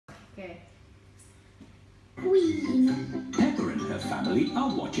Okay. Queen. Peppa and her family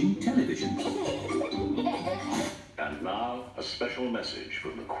are watching television. And now, a special message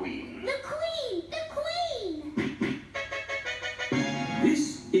from the Queen. The Queen! The Queen!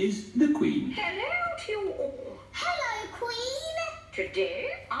 This is the Queen. Hello to you all. Hello, Queen!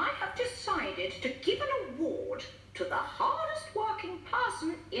 Today, I have decided to give an award to the hardest working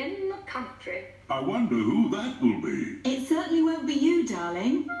person in the country. I wonder who that will be. It certainly won't be you,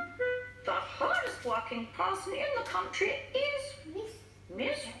 darling. The hardest working person in the country is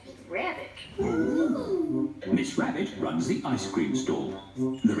Miss Rabbit. Ooh. Miss Rabbit runs the ice cream stall,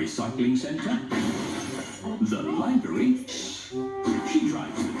 the recycling centre, the library. She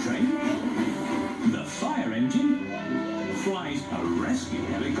drives the train, the fire engine, flies a rescue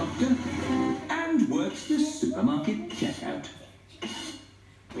helicopter, and works the supermarket checkout.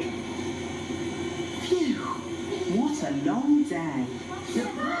 Phew, what a long day.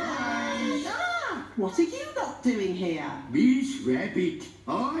 Surprise! What are you not doing here? Miss Rabbit,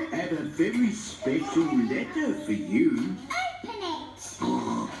 I have a very special letter for you. Open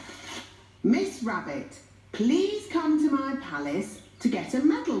it! Miss Rabbit, please come to my palace to get a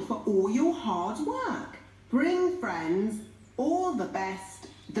medal for all your hard work. Bring friends, all the best,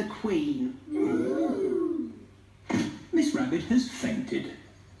 the Queen. Ooh. Miss Rabbit has fainted.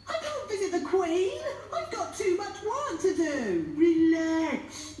 I can't visit the Queen. I've got too much work to do.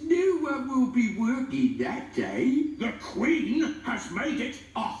 Relax, no one will be working that day. The Queen has made it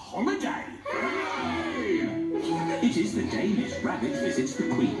a holiday. Hooray! It is the day Miss Rabbit visits the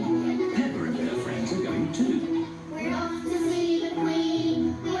Queen. Peppa and her friends are going too. We're off to see the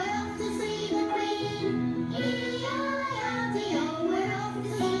Queen. We're off to see the Queen. E-I-R-D-O. We're off to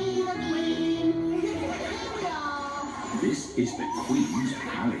see the Queen. Here we are. This is the Queen's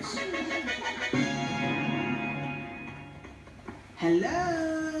palace.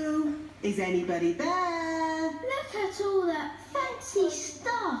 Hello? Is anybody there? Look at all that fancy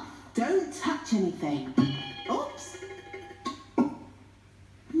stuff. Don't touch anything. Oops.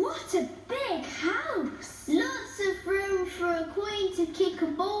 What a big house. Lots of room for a queen to kick a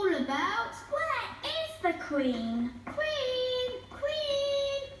ball about. Where is the Queen? Queen!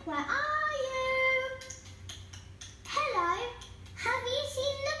 Queen! Where are you? Hello. Have you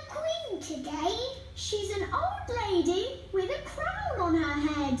seen the Queen today? She's an old lady with a crown on her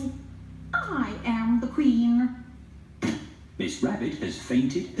head. I am the Queen. Miss Rabbit has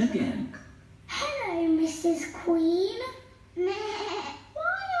fainted again. Hello, Mrs. Queen. Why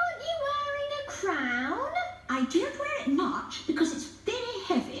aren't you wearing a crown? I don't wear it much because it's very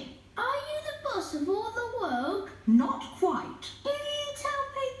heavy. Are you the boss of all the world? Not quite. Do you tell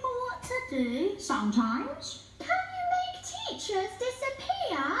people what to do? Sometimes. Can you make teachers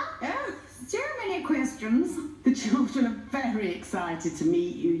disappear? Oh, so many questions. The children are very excited to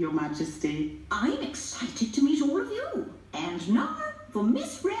meet you, Your Majesty. I'm excited to meet all of you. And now for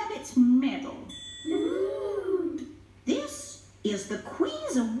Miss Rabbit's medal. Ooh. This is the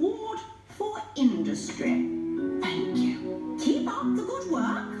Queen's Award for Industry. Thank you. Keep up the good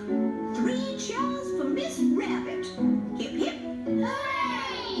work. 3 cheers for Miss Rabbit. Hip, hip.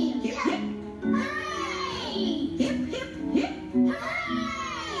 Hooray! Hip, hip. Hooray! Hip, hip, hip. Hooray!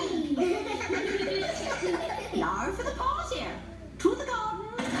 Now for the party. To the garden.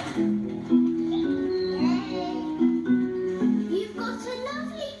 You've got a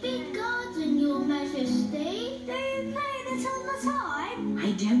lovely big garden, Your Majesty. Do you play this all the time?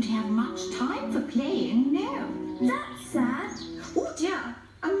 I don't have much time for playing, no. That's sad. Oh dear,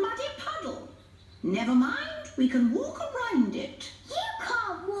 a muddy puddle. Never mind, we can walk around it. You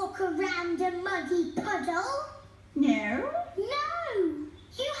can't walk around a muddy puddle. No? No,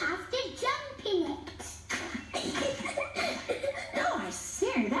 you have to jump in it. Oh, I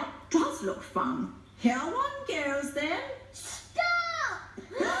say, that does look fun. Here one goes then. Stop!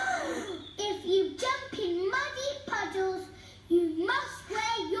 If you jump in muddy puddles, you must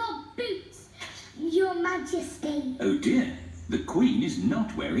wear your boots, Your Majesty. Oh dear, the Queen is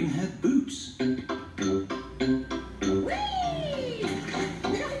not wearing her boots. Whee!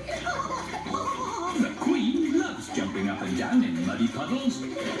 The Queen loves jumping up and down in muddy puddles.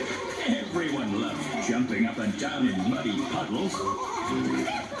 Everyone loves jumping up and down in muddy puddles.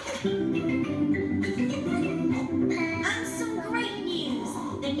 And some great news.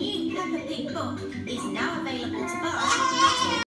 The new Peppa Pig book is now available to buy.